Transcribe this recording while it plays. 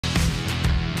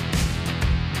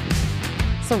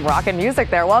Some rockin' music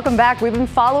there. Welcome back. We've been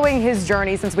following his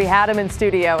journey since we had him in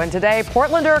studio, and today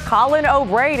Portlander Colin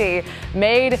O'Brady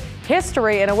made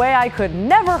history in a way I could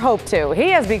never hope to. He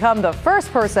has become the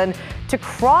first person to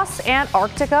cross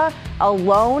Antarctica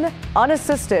alone,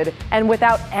 unassisted, and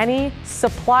without any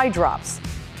supply drops.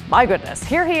 My goodness,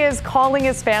 here he is calling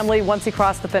his family once he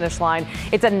crossed the finish line.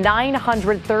 It's a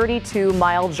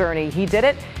 932-mile journey. He did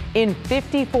it in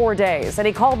 54 days, and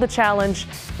he called the challenge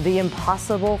the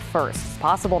impossible first. It's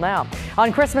possible now.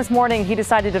 On Christmas morning, he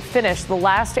decided to finish the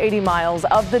last 80 miles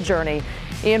of the journey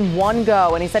in one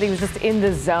go, and he said he was just in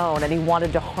the zone and he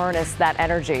wanted to harness that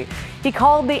energy. He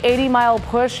called the 80-mile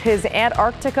push his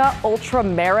Antarctica Ultra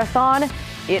Marathon.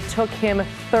 It took him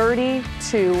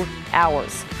 32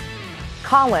 hours.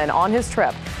 Colin, on his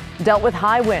trip, dealt with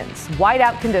high winds,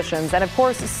 whiteout conditions, and of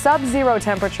course, sub-zero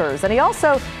temperatures. And he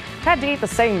also had to eat the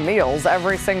same meals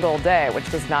every single day, which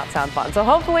does not sound fun. So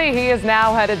hopefully he is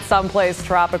now headed someplace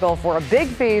tropical for a big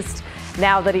feast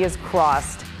now that he has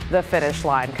crossed the finish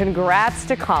line. Congrats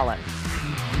to Colin.